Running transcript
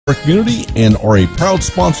community and are a proud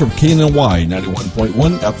sponsor of KNY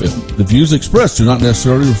 91.1 FM. The views expressed do not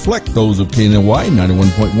necessarily reflect those of KNY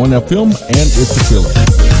 91.1 FM and its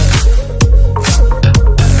affiliates.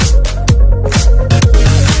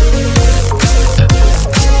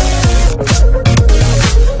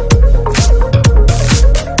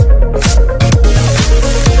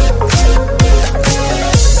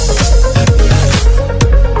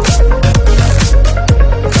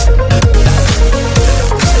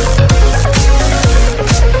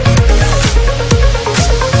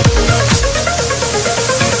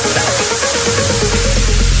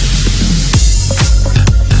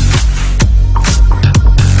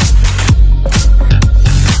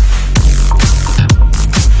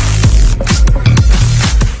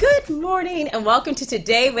 Welcome to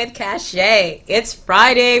Today with Kashay. It's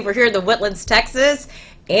Friday. We're here in the Woodlands, Texas,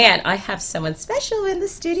 and I have someone special in the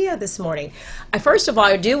studio this morning. First of all,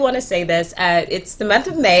 I do want to say this. It's the month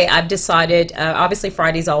of May. I've decided, obviously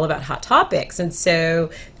Friday's all about hot topics, and so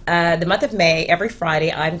the month of May, every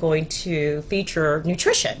Friday, I'm going to feature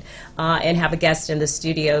nutrition and have a guest in the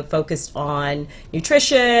studio focused on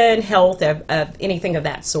nutrition, health, anything of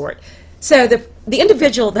that sort. So the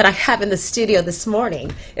individual that I have in the studio this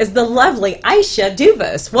morning is the lovely Aisha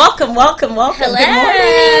Dubos. Welcome, welcome, welcome. Hello.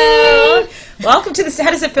 Good morning. Welcome to the.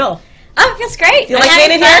 How does it feel? Oh, it feels great. Do you like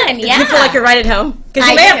being in fun. here? Yeah. Do you feel like you're right at home? Because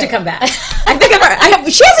you I may do. have to come back. I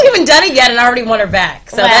think she hasn't even done it yet, and I already want her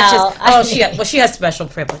back. So that's just she has special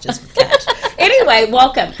privileges with Cash. Anyway,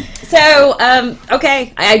 welcome. So,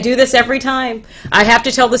 okay, I do this every time. I have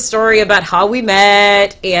to tell the story about how we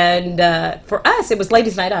met, and for us, it was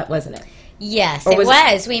Ladies' Night Out, wasn't it? Yes, it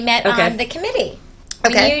was. We met Okay. on the committee.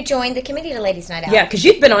 Okay. You joined the committee to Ladies' Night Out. Yeah, because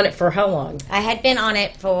you've been on it for how long? I had been on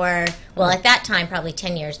it for, well, at that time, probably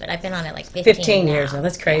 10 years, but I've been on it like 15 years now.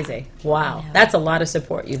 That's crazy. Wow. That's a lot of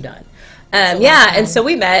support you've done. Yeah, and so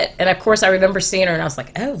we met, and of course I remember seeing her, and I was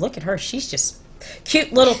like, oh, look at her. She's just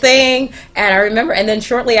cute little thing. And I remember, and then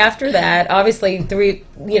shortly after that, obviously,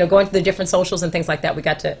 going to the different socials and things like that, we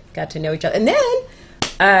got to know each other. And then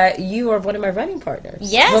you are one of my running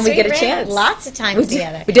partners. Yes, when we get a ran chance. Lots of times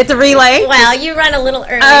together. We did the relay. Well, you run a little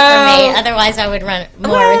early for me. Otherwise, I would run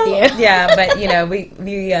more with you. Yeah, but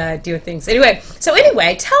we do things anyway. So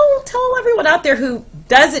anyway, tell everyone out there who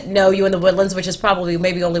doesn't know you in the Woodlands, which is probably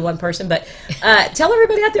maybe only one person, but tell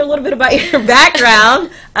everybody out there a little bit about your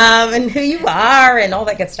background and who you are and all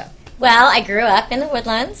that good stuff. Well, I grew up in the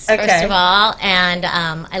Woodlands, Okay. first of all, and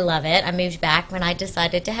I love it. I moved back when I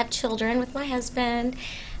decided to have children with my husband.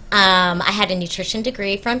 I had a nutrition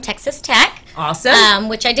degree from Texas Tech. Awesome.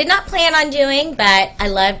 Which I did not plan on doing, but I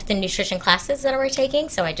loved the nutrition classes that I were taking,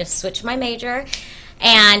 so I just switched my major.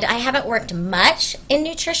 And I haven't worked much in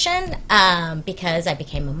nutrition because I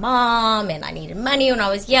became a mom and I needed money when I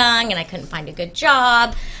was young and I couldn't find a good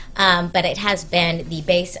job. But it has been the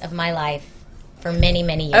base of my life for many,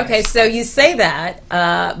 many years. Okay, so you say that,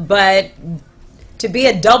 but to be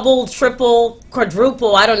a double, triple,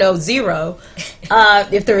 quadruple, I don't know, zero,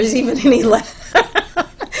 if there is even any left,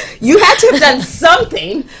 you had to have done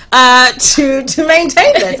something to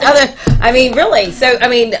maintain this. Really. So,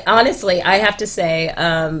 honestly, I have to say,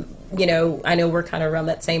 I know we're kind of around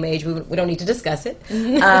that same age. We don't need to discuss it,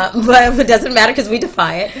 but it doesn't matter because we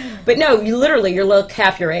defy it. But no, you're like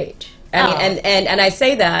half your age. And I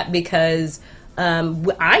say that because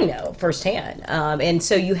I know firsthand. And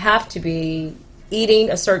so you have to be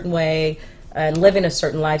eating a certain way and living a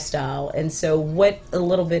certain lifestyle. And so what a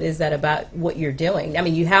little bit is that about what you're doing?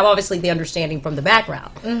 You have obviously the understanding from the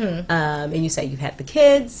background. Mm-hmm. And you say you've had the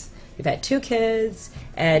kids, you've had 2 kids,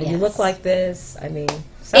 and you look like this.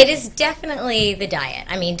 It is definitely the diet.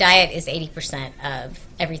 Diet is 80% of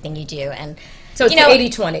everything you do. And so it's the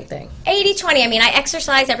 80-20 thing. 80-20. I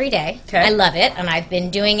exercise every day. Okay. I love it, and I've been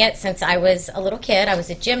doing it since I was a little kid. I was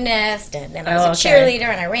a gymnast, and then I was a cheerleader,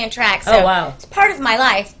 and I ran track. So it's part of my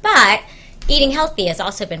life. But eating healthy has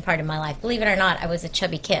also been part of my life. Believe it or not, I was a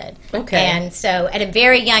chubby kid. Okay. And so at a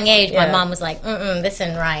very young age, my mom was like, this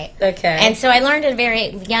isn't right. Okay. And so I learned at a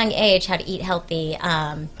very young age how to eat healthy.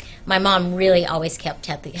 My mom really always kept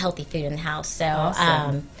healthy food in the house. So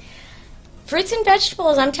awesome. Fruits and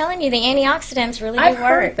vegetables, I'm telling you, the antioxidants really do work. I've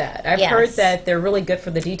heard that. I've heard that they're really good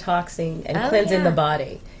for the detoxing and cleansing the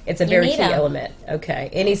body. It's a very key element. Okay.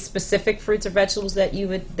 Any specific fruits or vegetables that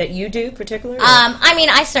you do particularly?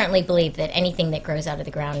 I certainly believe that anything that grows out of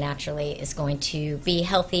the ground naturally is going to be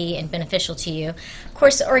healthy and beneficial to you. Of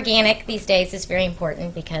course, organic these days is very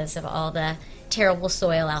important because of all the terrible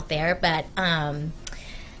soil out there. But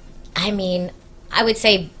I would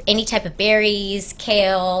say any type of berries,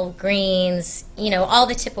 kale, greens, all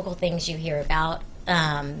the typical things you hear about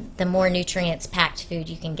the more nutrients-packed food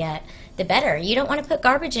you can get, the better. You don't want to put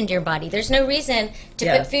garbage into your body. There's no reason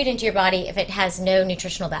to put food into your body if it has no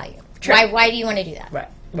nutritional value. True. Why do you want to do that?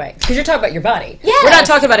 Right. Because you're talking about your body. Yes. We're not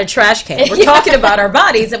talking about a trash can. We're talking about our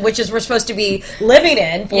bodies, which is we're supposed to be living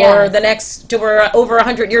in for the next, till we're over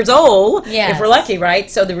 100 years old, if we're lucky, right?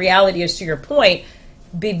 So the reality is, to your point,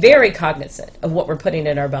 be very cognizant of what we're putting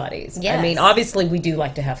in our bodies. Yes. I mean, obviously, we do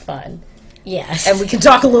like to have fun. Yes. And we can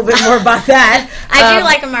talk a little bit more about that. I do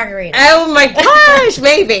like a margarita. Oh my gosh,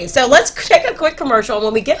 maybe. So let's take a quick commercial. And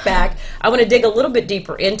when we get back, I want to dig a little bit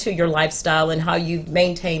deeper into your lifestyle and how you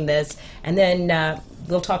maintain this. And then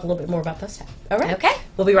we'll talk a little bit more about this time. All right? Okay.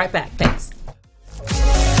 We'll be right back. Thanks.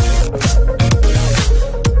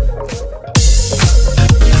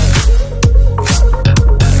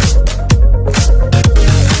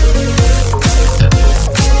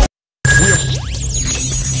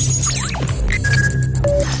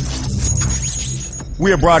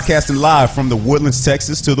 We are broadcasting live from the Woodlands,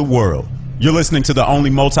 Texas to the world. You're listening to the only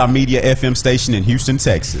multimedia FM station in Houston,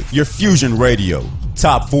 Texas. Your Fusion Radio.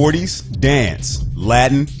 Top 40s, dance,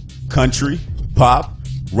 Latin, country, pop,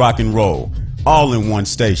 rock and roll. All in one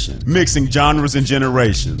station. Mixing genres and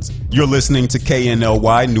generations. You're listening to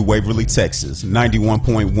KNLY New Waverly, Texas.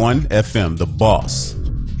 91.1 FM, The Boss.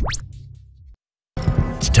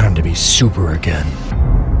 It's time to be super again.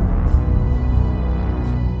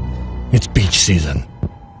 It's beach season.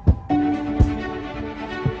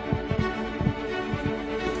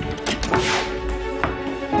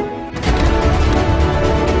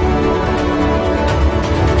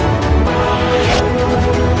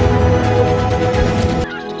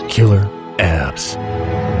 Killer abs.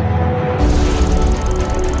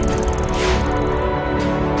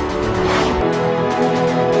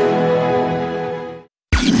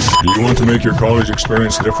 Do you want to make your college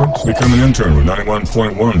experience different? Become an intern with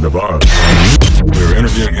 91.1 The Boss. We're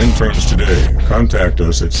interviewing interns today. Contact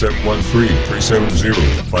us at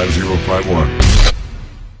 713-370-5051.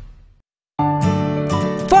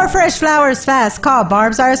 For fresh flowers fast, call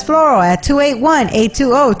Barb's Iris Floral at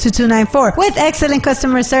 281-820-2294 with excellent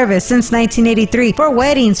customer service since 1983 for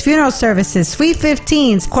weddings, funeral services, sweet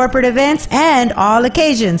 15s, corporate events, and all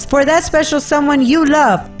occasions. For that special someone you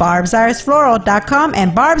love, barbsirisfloral.com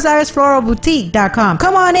and barbsirisfloralboutique.com.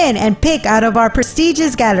 Come on in and pick out of our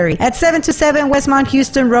prestigious gallery at 727 Westmont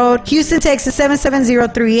Houston Road, Houston, Texas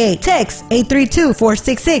 77038. Text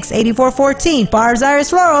 832-466-8414. Barb's Iris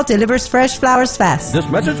Floral delivers fresh flowers fast. This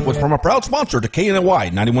message was from a proud sponsor to KNY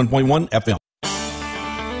 91.1 FM.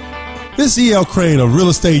 This is E.L. Crane of Real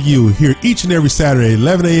Estate U here each and every Saturday,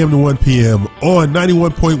 11 a.m. to 1 p.m. on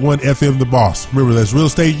 91.1 FM The Boss. Remember, that's Real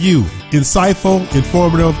Estate U. Insightful,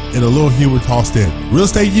 informative, and a little humor tossed in. Real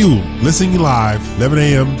Estate U, listening live, 11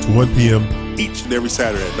 a.m. to 1 p.m. each and every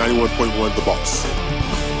Saturday at 91.1 The Boss.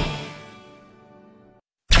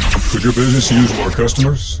 Could your business use more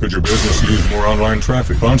customers? Could your business use more online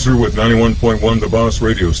traffic? Sponsor with 91.1 The Boss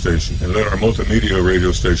radio station and let our multimedia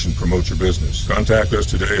radio station promote your business. Contact us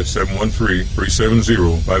today at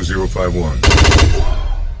 713-370-5051.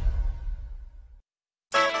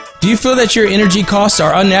 Do you feel that your energy costs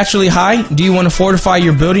are unnaturally high? Do you want to fortify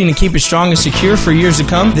your building and keep it strong and secure for years to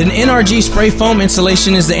come? Then NRG Spray Foam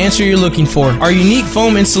Installation is the answer you're looking for. Our unique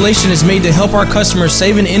foam installation is made to help our customers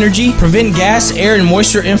save in energy, prevent gas, air, and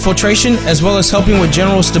moisture infiltration, as well as helping with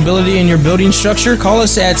general stability in your building structure. Call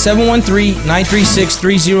us at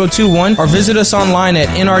 713-936-3021 or visit us online at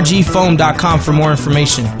nrgfoam.com for more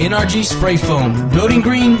information. NRG Spray Foam. Building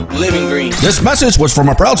green, living green. This message was from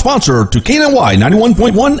a proud sponsor to KNY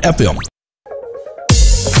 91.1 FM.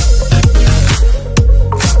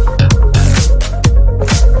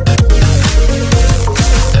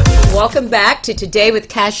 Welcome back to Today with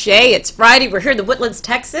Kashay. It's Friday. We're here in the Woodlands,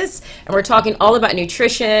 Texas, and we're talking all about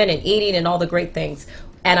nutrition and eating and all the great things.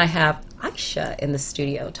 And I have Aisha in the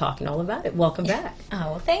studio talking all about it. Welcome back.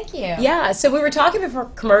 Oh, well, thank you. Yeah, so we were talking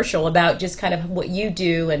before commercial about just kind of what you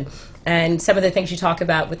do and some of the things you talk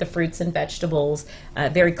about with the fruits and vegetables.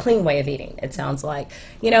 Very clean way of eating, it sounds like.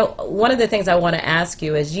 You know, one of the things I want to ask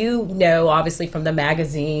you is, you know, obviously from the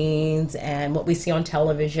magazines and what we see on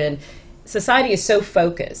television, society is so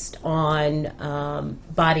focused on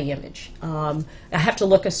body image. I have to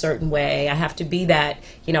look a certain way. I have to be that.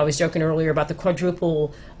 You know, I was joking earlier about the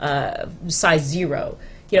quadruple size zero.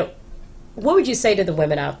 You know, what would you say to the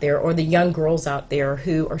women out there or the young girls out there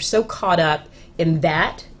who are so caught up in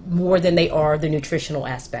that more than they are the nutritional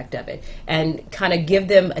aspect of it, and kind of give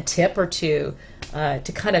them a tip or two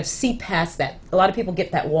to kind of see past that? A lot of people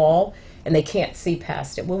get that wall and they can't see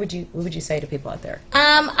past it. What would you say to people out there?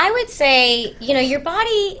 I would say, you know, your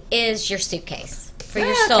body is your suitcase. for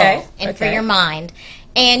your soul and for your mind.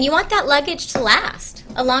 And you want that luggage to last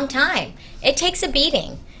a long time. It takes a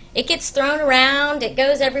beating. It gets thrown around, it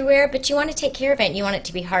goes everywhere, but you want to take care of it and you want it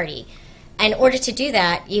to be hardy. In order to do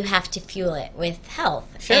that, you have to fuel it with health.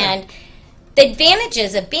 Sure. And the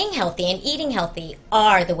advantages of being healthy and eating healthy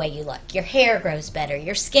are the way you look. Your hair grows better,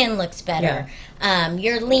 your skin looks better,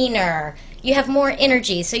 you're leaner, you have more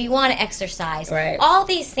energy, so you want to exercise. Right. All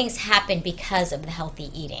these things happen because of the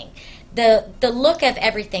healthy eating. The look of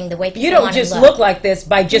everything, the way people You don't want to just look like this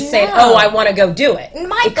by just saying, No. "Oh, I want to go do it."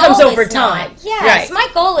 My It comes goal over is time. Not, yes, Right. my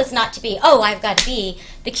goal is not to be, I've got to be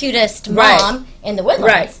the cutest Right. mom in the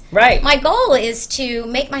Woodlands. Right. My goal is to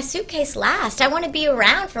make my suitcase last. I want to be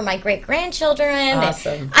around for my great-grandchildren.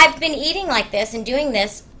 Awesome. I've been eating like this and doing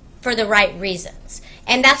this for the right reasons.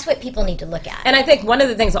 And that's what people need to look at. And I think one of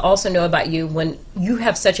the things I also know about you, when you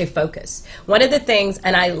have such a focus, one of the things,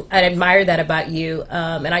 and I admire that about you,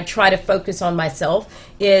 and I try to focus on myself,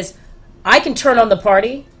 is I can turn on the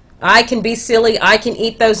party, I can be silly, I can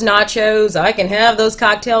eat those nachos, I can have those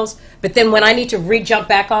cocktails, but then when I need to re-jump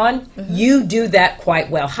back on, you do that quite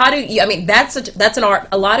well. How do you, I mean, that's an art.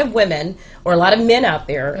 A lot of women, or a lot of men out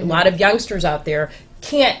there, a lot of youngsters out there,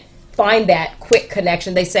 can't find that quick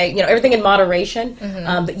connection. They say, everything in moderation,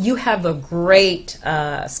 but you have a great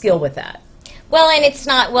skill with that. Well, and it's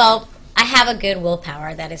not, I have a good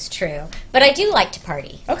willpower, that is true. But I do like to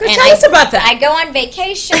party. Okay, and tell us about that. I go on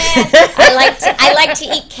vacation. I like to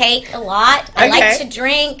eat cake a lot. I like to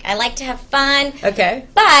drink. I like to have fun. Okay.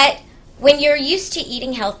 But when you're used to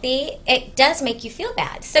eating healthy, it does make you feel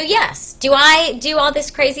bad. So yes, do I do all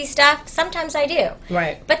this crazy stuff? Sometimes I do.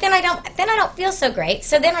 Right. But then I don't feel so great.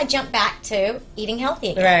 So then I jump back to eating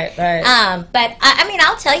healthy again. Right. But I mean,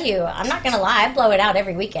 I'll tell you, I'm not going to lie. I blow it out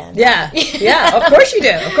every weekend. Yeah. Of course you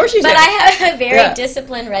do. Of course you do. But I have a very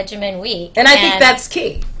disciplined regimen week. And I think that's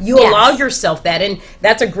key. You allow yourself that, and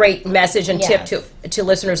that's a great message and tip to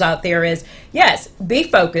listeners out there is, yes, be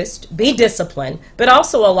focused, be disciplined, but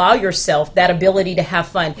also allow yourself that ability to have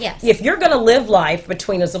fun. Yes. If you're going to live life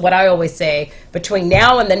between, is what I always say, between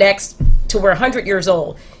now and the next, to we're 100 years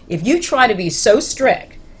old, if you try to be so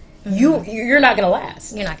strict, you're not going to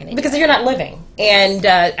last. You're not going to, because you're not living. And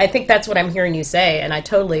I think that's what I'm hearing you say, and I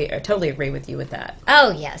totally agree with you with that.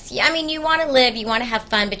 Oh yes, I mean, you want to live, you want to have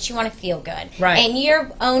fun, but you want to feel good. Right. And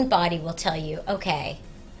your own body will tell you, okay,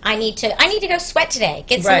 I need to go sweat today,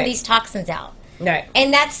 get some of these toxins out. Right.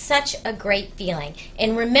 And that's such a great feeling.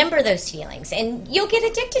 And remember those feelings. And you'll get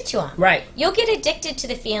addicted to them. Right. You'll get addicted to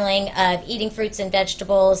the feeling of eating fruits and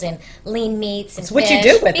vegetables and lean meats and fish. That's what you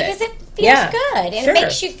do with it. Because it feels good. And it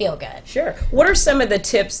makes you feel good. Sure. What are some of the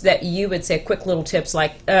tips that you would say, quick little tips,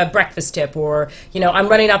 like a breakfast tip, or, I'm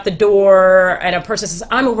running out the door and a person says,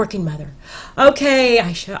 I'm a working mother. Okay,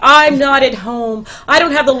 Aisha, I'm not at home. I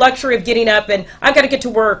don't have the luxury of getting up and I've got to get to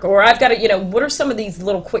work, or I've got to, what are some of these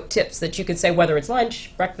little quick tips that you could say, whether it's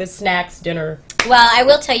lunch, breakfast, snacks, dinner? Well, I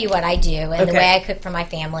will tell you what I do, and the way I cook for my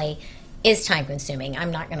family is time consuming.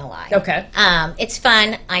 I'm not going to lie. Okay. It's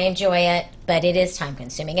fun. I enjoy it, but it is time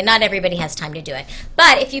consuming, and not everybody has time to do it.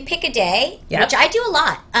 But if you pick a day, which I do a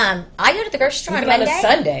lot, I go to the grocery store on Monday. On a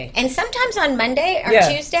Sunday. And sometimes on Monday or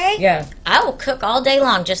Tuesday, I will cook all day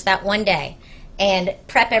long just that one day and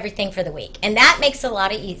prep everything for the week. And that makes it a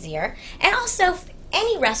lot easier. And also,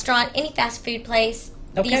 any restaurant, any fast food place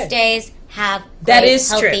these days have that is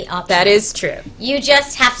healthy true. options. That is true. You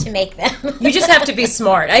just have to make them. You just have to be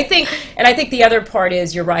smart. I think the other part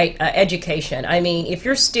is, you're right, education. I mean, if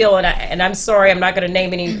you're still, and I'm sorry, I'm not going to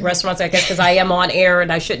name any restaurants, I guess, because I am on air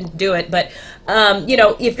and I shouldn't do it, but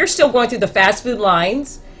if you're still going through the fast food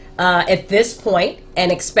lines at this point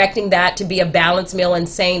and expecting that to be a balanced meal and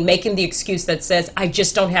making the excuse that says, I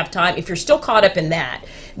just don't have time, if you're still caught up in that,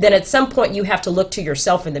 then at some point you have to look to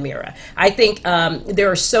yourself in the mirror. I think there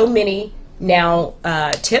are so many now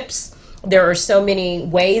tips. There are so many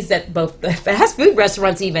ways that both the fast food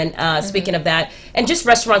restaurants, even speaking of that, and just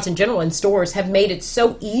restaurants in general and stores, have made it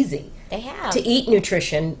so easy to eat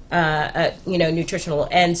nutrition, nutritional.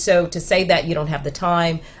 And so to say that you don't have the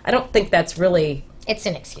time, I don't think that's really... It's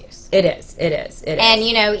an excuse. It is. And,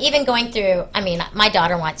 even going through, my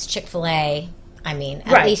daughter wants Chick-fil-A,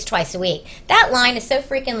 at least twice a week. That line is so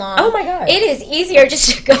freaking long. Oh, my God. It is easier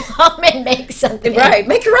just to go home and make something. Right.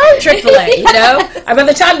 Make your own Chick-fil-A, And by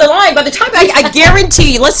the time I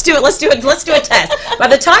guarantee you, let's do a test. By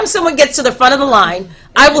the time someone gets to the front of the line,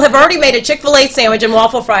 I will have already made a Chick-fil-A sandwich and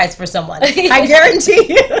waffle fries for someone. I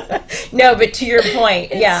guarantee you. No, but to your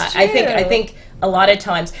point, It's true. I think a lot of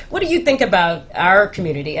times, what do you think about our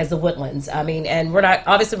community as the Woodlands? I mean, and we're not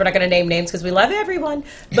going to name names because we love everyone,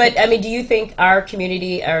 but I mean, do you think our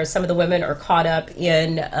community or some of the women are caught up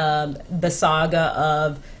in the saga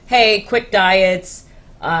of, hey, quick diets,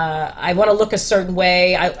 I want to look a certain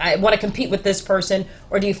way, I want to compete with this person,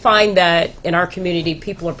 or do you find that in our community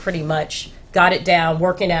people are pretty much got it down,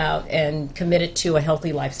 working out, and committed to a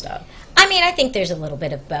healthy lifestyle? I mean, I think there's a little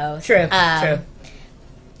bit of both. True.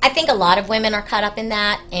 I think a lot of women are caught up in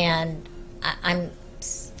that, and I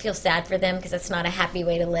feel sad for them because it's not a happy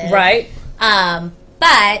way to live. Right.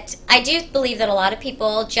 But I do believe that a lot of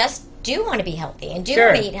people just do want to be healthy and do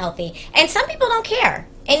want to eat healthy, and some people don't care.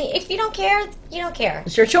 And if you don't care, you don't care.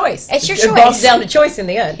 It's your choice. It's your choice. choice. It boils down to choice in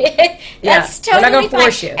the end. That's totally We're not going to fine.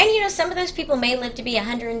 force you. And you know, some of those people may live to be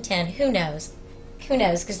 110. Who knows? Who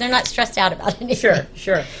knows? Because they're not stressed out about anything.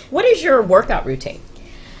 Sure. What is your workout routine?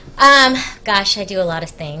 Gosh, I do a lot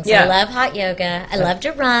of things. Yeah. I love hot yoga. I love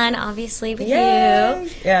to run, obviously, with you.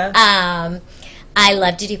 Yeah. I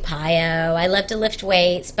love to do plyo. I love to lift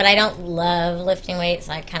weights, but I don't love lifting weights.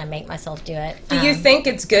 I kind of make myself do it. Do you think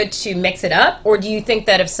it's good to mix it up, or do you think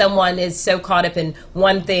that if someone is so caught up in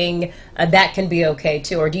one thing, that can be okay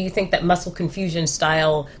too? Or do you think that muscle confusion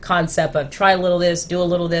style concept of try a little this, do a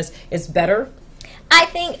little this is better?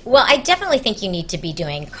 I definitely think you need to be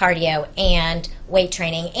doing cardio and weight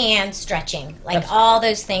training and stretching. Like all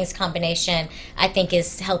those things combination, I think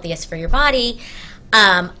is healthiest for your body.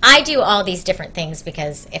 I do all these different things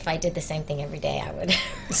because if I did the same thing every day, I would.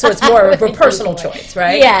 So it's more of a personal choice,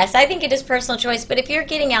 right? Yes, I think it is personal choice. But if you're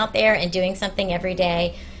getting out there and doing something every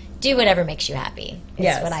day, do whatever makes you happy.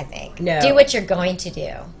 Is what I think. No. Do what you're going to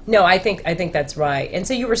do. No, I think that's right. And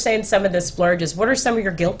so you were saying some of the splurges. What are some of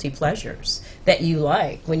your guilty pleasures that you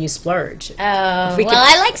like when you splurge?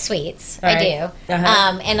 I like sweets. All I right. do.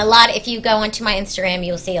 Uh-huh. And a lot, if you go onto my Instagram,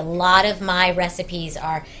 you'll see a lot of my recipes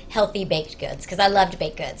are healthy baked goods because I loved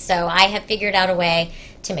baked goods. So I have figured out a way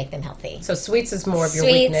to make them healthy. So sweets is more of your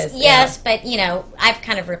Sweets, weakness. yes, but you know, I've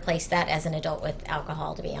kind of replaced that as an adult with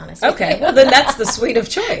alcohol, to be honest. Okay, well then that's the sweet of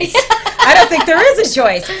choice. I don't think there is a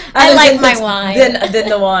choice. I like my wine. Than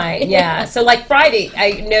the wine, yeah. So like Friday,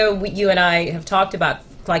 I know you and I have talked about,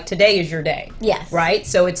 like today is your day. Yes. Right?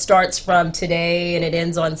 So it starts from today and it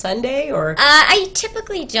ends on Sunday, or? I'm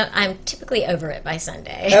typically over it by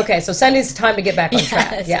Sunday. Okay, so Sunday's time to get back on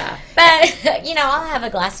track. Yeah. But, you know, I'll have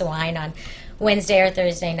a glass of wine on Wednesday or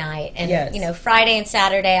Thursday night. And, you know, Friday and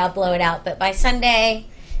Saturday I'll blow it out. But by Sunday,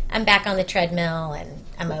 I'm back on the treadmill and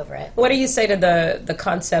I'm over it. What do you say to the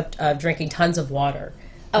concept of drinking tons of water?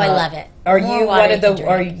 Oh, I love it. Are More you water one of the, you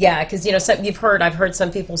can drink. because, you know, I've heard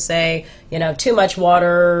some people say, you know, too much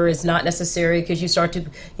water is not necessary because you start to,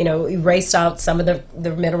 you know, erase out some of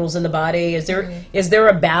the minerals in the body. Is there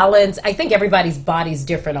a balance? I think everybody's body's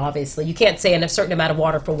different, obviously. You can't say in a certain amount of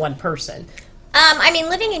water for one person. I mean,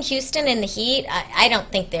 living in Houston in the heat, I don't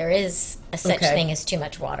think there is a such thing as too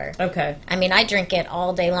much water. Okay. I mean, I drink it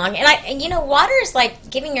all day long. And you know, water is like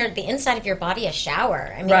giving the inside of your body a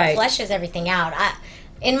shower. I mean, it flushes everything out.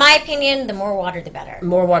 In my opinion, the more water, the better.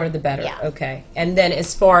 More water, the better. Yeah. Okay. And then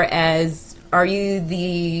as far as, are you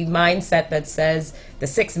the mindset that says the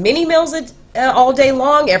 6 mini meals all day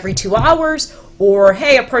long, every 2 hours? Or,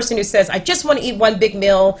 hey, a person who says, I just want to eat one big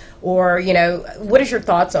meal, or, you know, what is your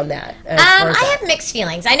thoughts on that? I have mixed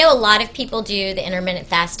feelings. I know a lot of people do the intermittent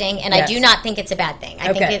fasting, and I do not think it's a bad thing.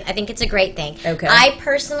 I think it's a great thing. Okay. I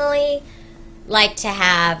personally like to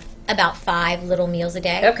have about 5 little meals a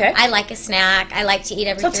day. Okay. I like a snack. I like to eat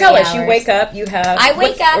every 3 hours. So tell us, you wake up, you have... I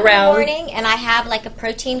wake up in the morning, and I have like a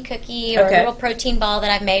protein cookie or a little protein ball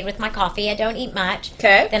that I've made with my coffee. I don't eat much.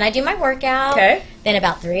 Okay. Then I do my workout. Okay. Then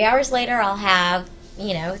about 3 hours later, I'll have,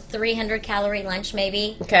 300-calorie lunch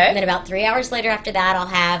maybe. Okay. And then about 3 hours later after that, I'll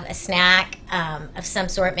have a snack of some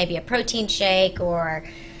sort, maybe a protein shake or...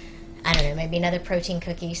 I don't know, maybe another protein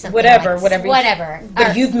cookie, something whatever.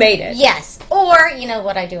 But you've made it. Yes. Or,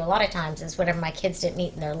 what I do a lot of times is whatever my kids didn't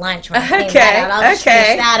eat in their lunch, when I clean that out, I'll just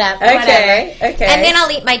finish that up, whatever. Okay. And then I'll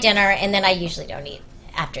eat my dinner, and then I usually don't eat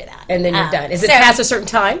after that. And then you're done. Is it past a certain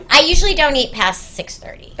time? I usually don't eat past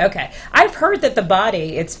 6:30. Okay. I've heard that the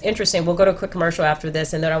body, it's interesting. We'll go to a quick commercial after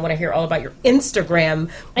this, and then I want to hear all about your Instagram.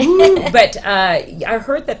 But I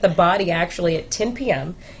heard that the body actually at 10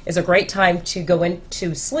 p.m. is a great time to go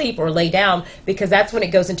into sleep or lay down because that's when it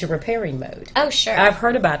goes into repairing mode. Oh, sure. I've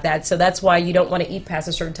heard about that. So that's why you don't want to eat past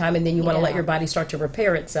a certain time, and then you want to let your body start to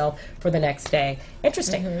repair itself for the next day.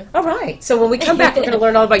 Interesting. Mm-hmm. All right. So when we come back, we're going to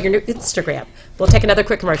learn all about your new Instagram. We'll take another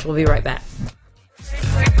quick commercial. We'll be right back.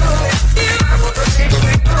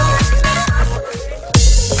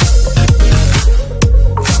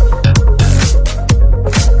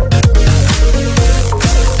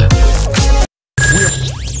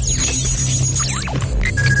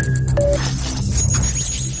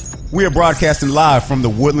 We are broadcasting live from the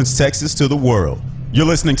Woodlands, Texas to the world. You're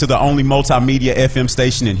listening to the only multimedia FM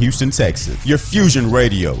station in Houston, Texas. Your fusion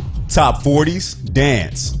radio. Top 40s,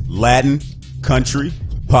 dance, Latin, country,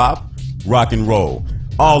 pop, rock and roll.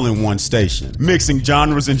 All in one station. Mixing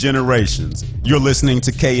genres and generations. You're listening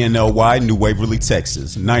to KNLY, New Waverly,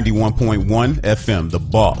 Texas. 91.1 FM, The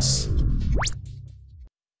Boss.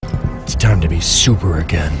 It's time to be super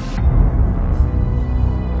again.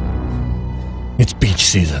 It's beach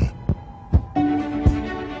season.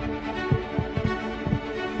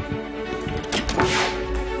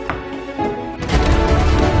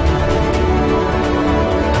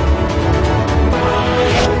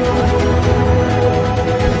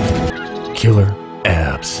 Killer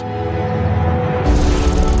abs. Do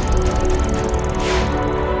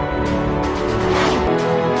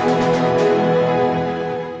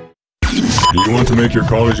you want to make your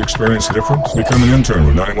college experience different? Become an intern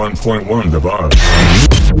with 91.1 The Boss.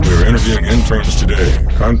 We're interviewing interns today.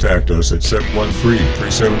 Contact us at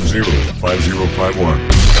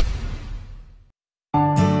 713-370-5051.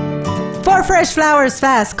 For fresh flowers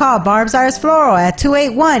fast, call Barb's Iris Floral at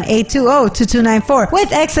 281-820-2294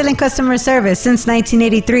 with excellent customer service since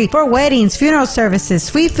 1983 for weddings, funeral services,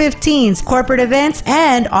 sweet 15s, corporate events,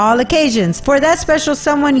 and all occasions. For that special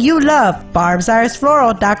someone you love,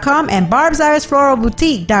 barbsirisfloral.com and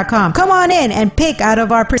barbsirisfloralboutique.com. Come on in and pick out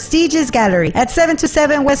of our prestigious gallery at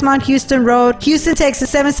 727 Westmont Houston Road, Houston, Texas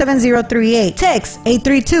 77038. Text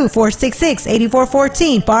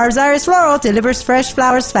 832-466-8414. Barb's Iris Floral delivers fresh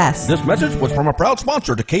flowers fast. This message was from a proud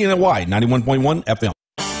sponsor to KNY 91.1 FM.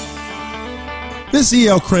 This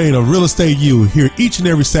E.L. Crane of Real Estate U here each and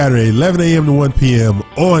every Saturday, 11 a.m. to 1 p.m.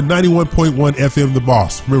 on 91.1 FM The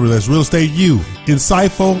Boss. Remember, that's Real Estate U.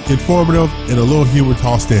 Insightful, informative, and a little humor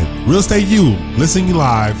tossed in. Real Estate U, listening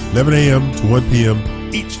live, 11 a.m. to 1 p.m.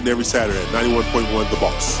 each and every Saturday at 91.1 The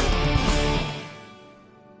Boss.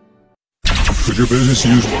 Could your business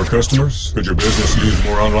use more customers? Could your business use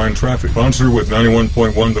more online traffic? Sponsor with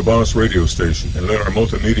 91.1 The Boss radio station and let our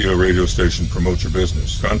multimedia radio station promote your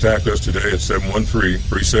business. Contact us today at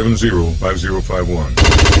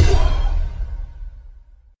 713-370-5051.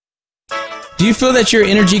 Do you feel that your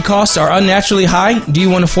energy costs are unnaturally high? Do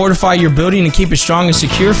you want to fortify your building and keep it strong and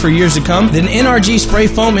secure for years to come? Then NRG Spray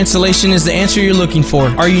Foam Installation is the answer you're looking for.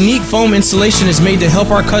 Our unique foam installation is made to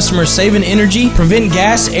help our customers save in energy, prevent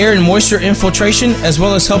gas, air, and moisture infiltration, as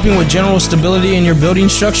well as helping with general stability in your building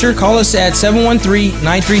structure. Call us at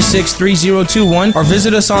 713-936-3021 or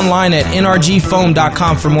visit us online at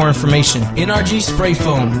nrgfoam.com for more information. NRG Spray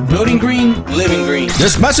Foam. Building green, living green.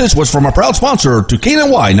 This message was from a proud sponsor to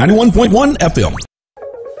KNY 91.1 FM.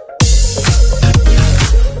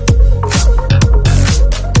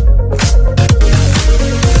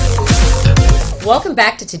 Welcome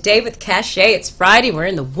back to Today with Kashay. It's Friday. We're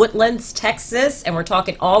in the Woodlands, Texas, and we're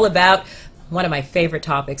talking all about one of my favorite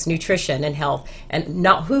topics, nutrition and health. And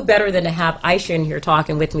not who better than to have Aisha in here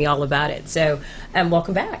talking with me all about it. So,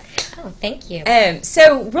 welcome back. Oh, thank you.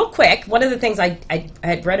 So, real quick, one of the things I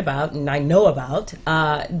had read about and I know about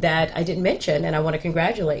that I didn't mention and I want to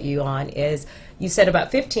congratulate you on is you said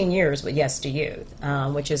about 15 years with Yes to Youth,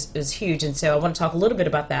 which is huge. And so I want to talk a little bit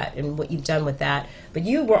about that and what you've done with that. But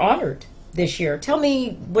you were honored this year. Tell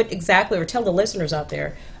me what exactly, or tell the listeners out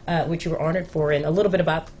there what you were honored for and a little bit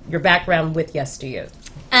about your background with Yes to Youth.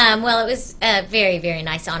 Well, it was a very, very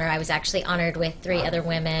nice honor. I was actually honored with 3 other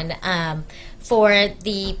women for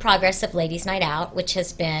the Progress of Ladies Night Out, which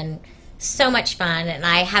has been so much fun. And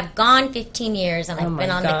I have gone 15 years, and I've been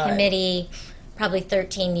on the committee probably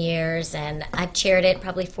 13 years, and I've chaired it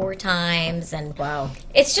probably 4 times. And wow,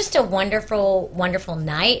 it's just a wonderful, wonderful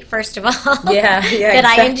night, first of all, that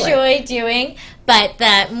I enjoy doing.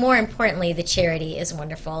 But more importantly, the charity is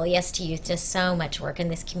wonderful. Yes to Youth does so much work in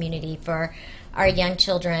this community for our young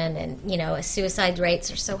children, and suicide rates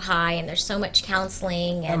are so high, and there's so much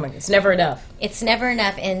counseling. And it's never enough. It's never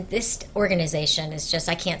enough, and this organization is just,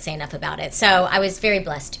 I can't say enough about it. So I was very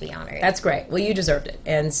blessed to be honored. That's great. Well, you deserved it,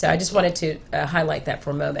 and so I just wanted to highlight that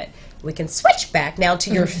for a moment. We can switch back now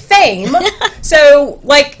to your fame. So,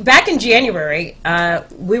 like back in January,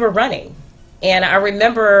 we were running. And I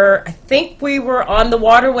remember, I think we were on the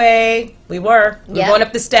waterway. We were going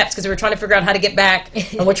up the steps because we were trying to figure out how to get back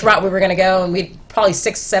and which route we were going to go. And we probably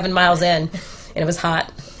 6-7 miles in, and it was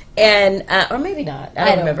hot. And or maybe not. I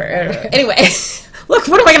don't remember. Anyway, look,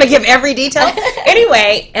 what am I going to give every detail?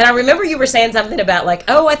 Anyway, and I remember you were saying something about like,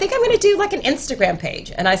 oh, I think I'm going to do like an Instagram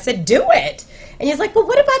page. And I said, do it. And he's like, well,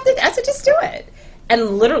 what about this? I said, just do it.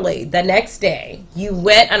 And literally the next day, you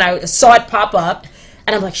went and I saw it pop up.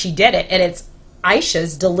 And I'm like, she did it. And it's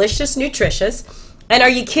Aisha's Delicious Nutritious. And are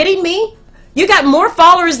you kidding me? You got more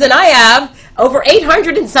followers than I have, over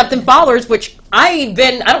 800 and something followers, which I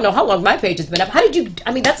don't know how long my page has been up. How did you,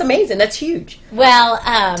 I mean, that's amazing. That's huge. Well,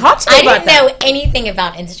 talk to me I about didn't know anything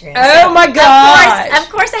about Instagram. Oh my gosh. Of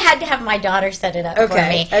course I had to have my daughter set it up for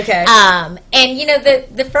me. Okay. And you know,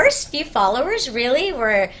 the first few followers really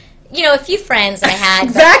were, you know, a few friends I had.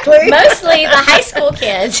 Exactly. Mostly the high school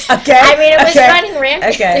kids. Okay. I mean, it was running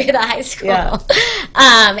rampant through the high school.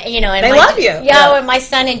 Yeah. You know, and they love you. And my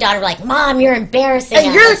son and daughter were like, Mom, you're embarrassing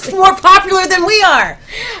and us. You're more popular than we are.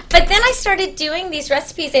 But then I started doing these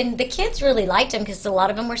recipes, and the kids really liked them because a lot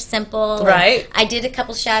of them were simple. Right. I did a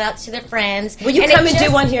couple shout outs to their friends. Will you come and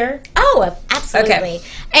do one here? Oh, absolutely. Okay.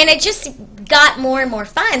 And it just got more and more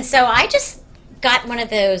fun. So I just got one of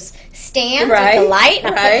those stands with the light,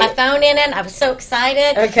 and I put my phone in it, and I was so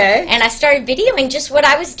excited. Okay. And I started videoing just what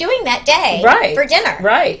I was doing that day for dinner.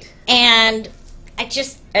 Right. And I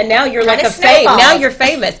just... And now you're like a fame. Now you're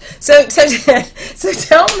famous. So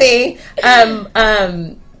tell me,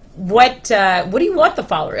 what do you want the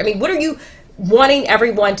follower? I mean, what are you wanting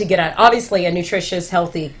everyone to get out? Obviously, a nutritious,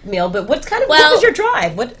 healthy meal. But what was your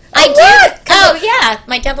drive? What I did. Oh yeah,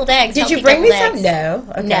 my deviled eggs. Did you bring me some? No.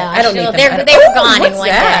 Okay. No, I don't need them. They were gone in one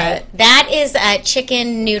that? day. That is a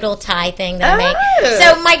chicken noodle Thai thing that I make.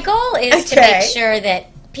 So my goal is to make sure that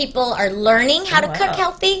people are learning how to cook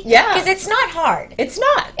healthy. Yeah. Because it's not hard. It's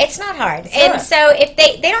not. It's not hard. It's and not. so if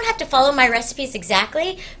they don't have to follow my recipes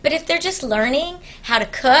exactly, but if they're just learning how to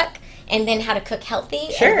cook and then how to cook healthy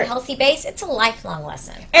and a healthy base, it's a lifelong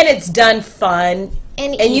lesson. And it's done fun.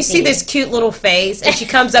 And you see this cute little face, and she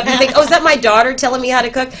comes up and you think, oh, is that my daughter telling me how to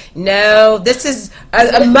cook? No, this is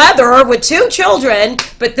a mother with 2 children,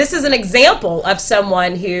 but this is an example of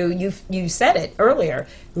someone who, you said it earlier,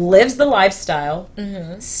 lives the lifestyle.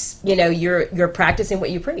 Mm-hmm. You know, you're practicing what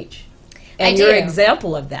you preach. And you're an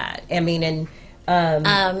example of that. I mean, and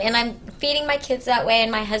I'm feeding my kids that way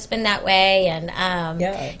and my husband that way, and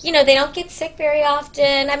you know, they don't get sick very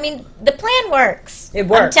often. I mean, the plan works. It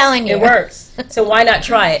works. I'm telling you, it works. So why not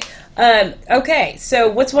try it? Okay, so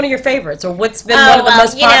what's one of your favorites, or what's been one of the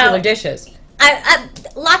most popular dishes?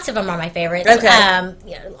 Lots of them are my favorites. Okay.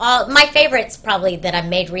 My favorites probably that I've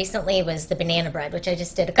made recently was the banana bread, which I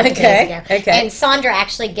just did a couple days ago. Okay. And Sandra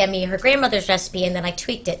actually gave me her grandmother's recipe, and then I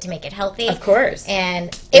tweaked it to make it healthy. Of course.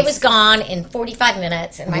 And it was gone in 45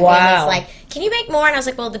 minutes, and my family's like, can you make more? And I was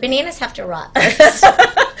like, well, the bananas have to rot first.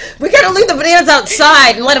 We got to leave the bananas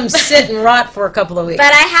outside and let them sit and rot for a couple of weeks.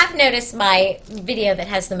 But I have noticed my video that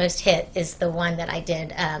has the most hit is the one that I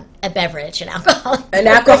did, a beverage, an alcoholic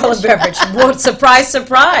beverage. Well, surprise,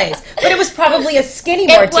 surprise. But it was probably a skinny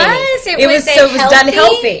martini. It was done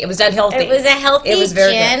healthy. It was done healthy. It was a healthy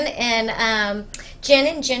very gin good. And gin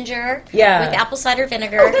and ginger with apple cider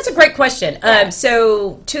vinegar. Oh, that's a great question.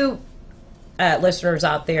 So, to listeners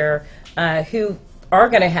out there who are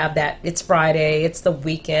going to have that, it's Friday, it's the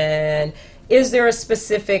weekend, is there a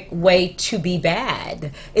specific way to be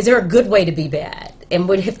bad? Is there a good way to be bad? And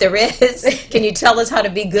if there is, can you tell us how to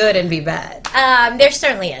be good and be bad? There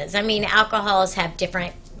certainly is. I mean, alcohols have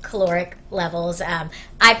different caloric levels.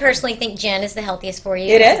 I personally think gin is the healthiest for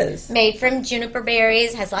you. It is. Made from juniper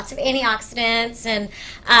berries, has lots of antioxidants, and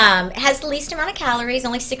has the least amount of calories,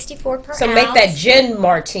 only 64 per ounce. So make that gin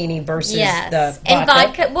martini versus the vodka. And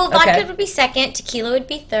vodka. Well, vodka would be second, tequila would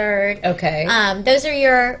be third. Okay. Those are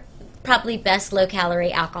your probably best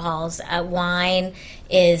low-calorie alcohols. Wine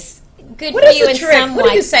is good for you in some way. What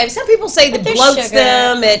do you say? Some people say that bloats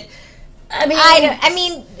them. I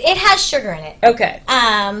mean, it has sugar in it. Okay.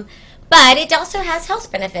 But it also has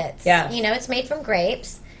health benefits. Yeah. You know, it's made from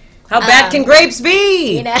grapes. How bad can grapes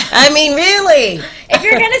be? You know, I mean, really. If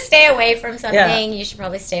you're going to stay away from something, you should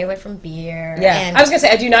probably stay away from beer. Yeah. And I was going to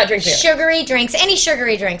say, I do not drink beer. Sugary drinks, any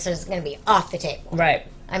sugary drinks is going to be off the table. Right.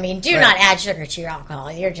 I mean, do not add sugar to your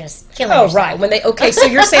alcohol. You're just killing yourself. Oh, right. So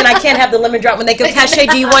you're saying I can't have the lemon drop when they go, Kashay,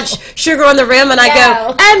 do you want sugar on the rim? And I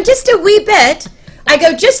go, just a wee bit. I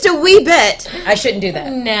go, just a wee bit. I shouldn't do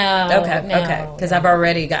that. No. Okay. Because I've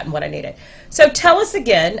already gotten what I needed. So tell us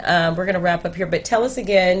again, we're going to wrap up here, but tell us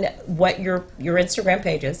again what your Instagram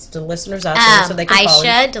page is to listeners out there so they can follow you.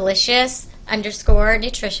 Aisha Delicious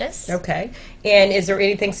 _nutritious. Okay. And is there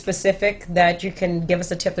anything specific that you can give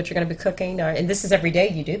us a tip that you're going to be cooking? And this is every day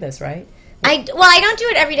you do this, right? I don't do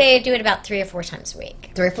it every day. I do it about 3 or 4 times a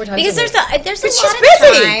week. 3 or 4 times because a week. there's a But lot she's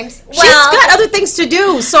of busy. times. She's got other things to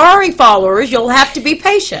do. Sorry, followers. You'll have to be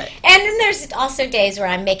patient. And then there's also days where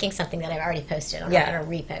I'm making something that I've already posted. I'm Yeah. not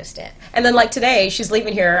going to repost it. And then, like today, she's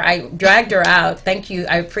leaving here. I dragged her out. Thank you.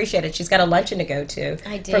 I appreciate it. She's got a luncheon to go to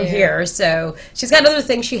from here. So she's got other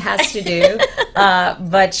things she has to do.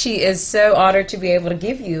 But she is so honored to be able to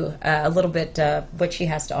give you a little bit what she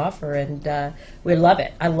has to offer. And we love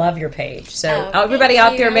it. I love your page. So everybody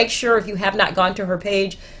out there, make sure if you have not gone to her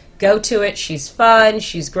page, go to it. She's fun.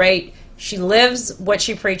 She's great. She lives what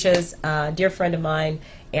she preaches. Dear friend of mine.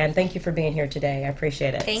 And thank you for being here today. I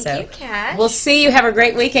appreciate it. Thank you, Kat. We'll see you. Have a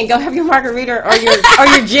great weekend. Go have your margarita or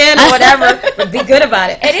your gin or whatever. But be good about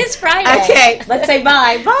it. It is Friday. Okay. Let's say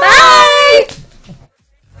bye. Bye. Bye.